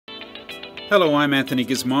Hello, I'm Anthony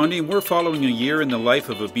Gismondi, and we're following a year in the life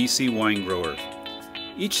of a BC wine grower.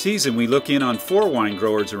 Each season we look in on 4 wine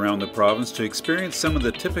growers around the province to experience some of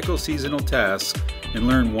the typical seasonal tasks and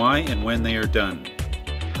learn why and when they are done.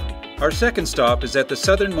 Our second stop is at the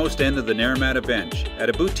southernmost end of the Naramata Bench, at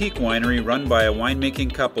a boutique winery run by a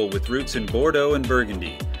winemaking couple with roots in Bordeaux and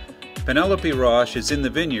Burgundy. Pénélope Roche is in the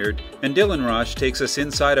vineyard, and Dylan Roche takes us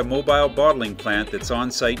inside a mobile bottling plant that's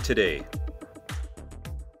on site today.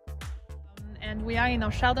 And we are in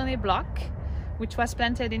our Chardonnay block, which was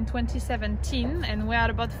planted in 2017, and we are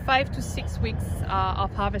about 5 to 6 weeks of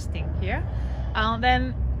harvesting here.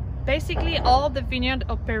 Then basically all the vineyard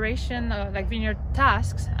operation, like vineyard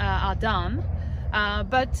tasks, are done.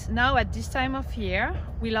 But now at this time of year,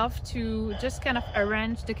 we love to just kind of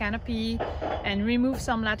arrange the canopy and remove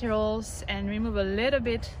some laterals and remove a little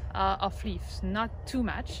bit of leaves, not too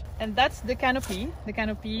much. And that's the canopy. The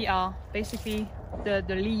canopy are basically the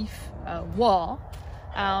leaf wall.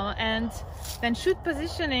 And then shoot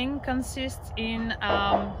positioning consists in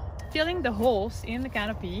filling the holes in the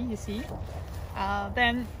canopy, you see.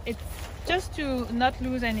 Then it's just to not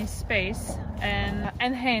lose any space and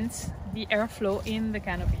enhance the airflow in the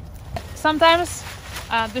canopy. Sometimes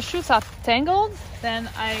the shoots are tangled, then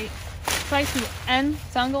I try to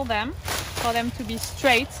untangle them for them to be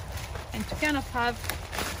straight and to kind of have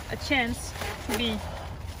a chance to be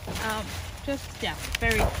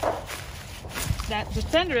very, that the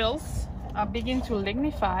tendrils are beginning to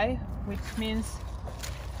lignify, which means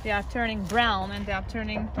they are turning brown and they are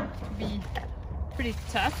turning to be pretty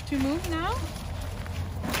tough to move now.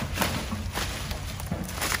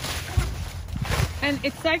 And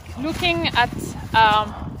it's like looking at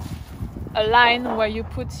a line where you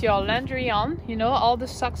put your laundry on, you know, all the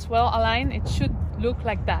socks well aligned. It should look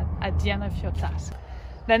like that at the end of your task.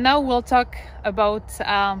 Then now we'll talk about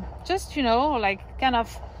just, you know, like kind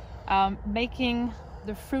of making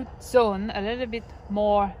the fruit zone a little bit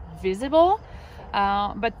more visible,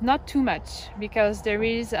 but not too much, because there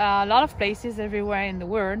is a lot of places everywhere in the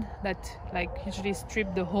world that like usually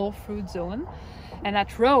strip the whole fruit zone. And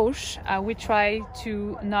at Roche, we try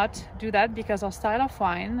to not do that, because our style of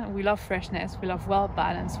wine, we love freshness, we love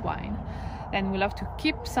well-balanced wine, and we love to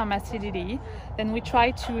keep some acidity. Then we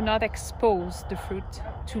try to not expose the fruit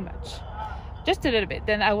too much, just a little bit.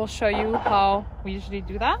 Then I will show you how we usually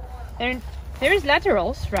do that. Then there is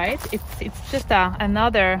laterals, right? It's just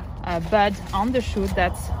another bud on the shoot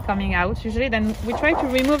that's coming out usually. Then we try to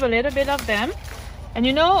remove a little bit of them. And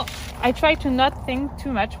you know, I try to not think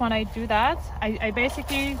too much when I do that. I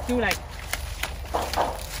basically do like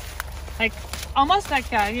almost like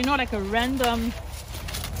a, you know, like a random.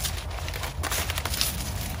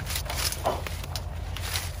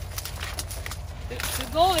 The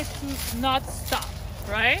goal is to not stop,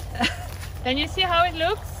 right? Then you see how it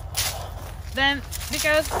looks. Then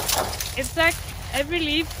because it's like every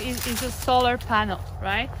leaf is a solar panel,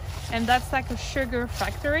 right? And that's like a sugar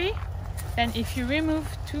factory. And if you remove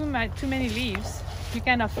too many leaves, you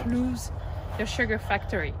kind of lose your sugar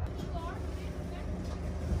factory.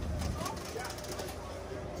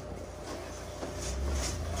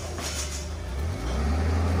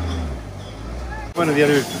 One of the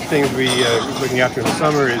other things we're looking after in the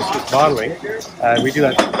summer is bottling. We do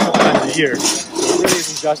that a couple times a year. So it really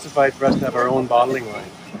isn't justified for us to have our own bottling line.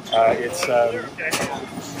 It's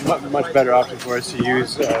much better option for us to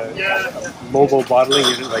use a mobile bottling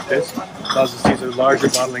unit like this. It allows us to use a larger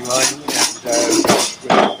bottling line, and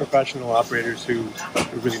with professional operators who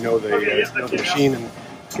really know the machine and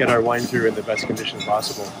get our wine through in the best condition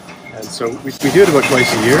possible. And so we do it about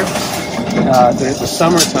twice a year. The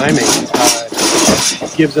summer timing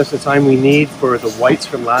gives us the time we need for the whites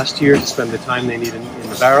from last year to spend the time they need in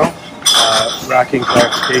the barrel, racking,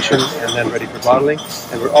 clarification, and then ready for bottling.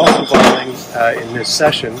 And we're also bottling in this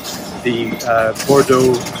session the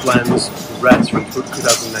Bordeaux blends, reds from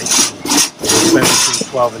 2019. We spent between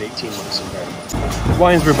 12 and 18 months in barrel. The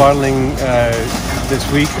wines we're bottling this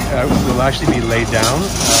week will actually be laid down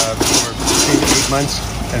for between 8 months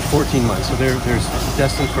and 14 months. So they're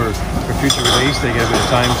destined for future release. They get a bit of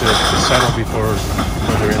time to settle before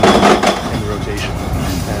they're in the rotation.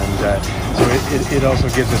 And so it also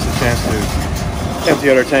gives us a chance to empty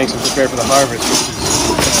out our tanks and prepare for the harvest,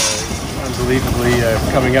 which is unbelievably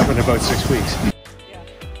coming up in about 6 weeks.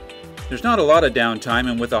 There's not a lot of downtime,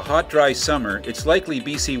 and with a hot, dry summer, it's likely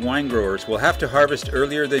BC wine growers will have to harvest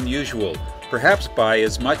earlier than usual, perhaps by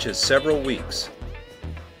as much as several weeks.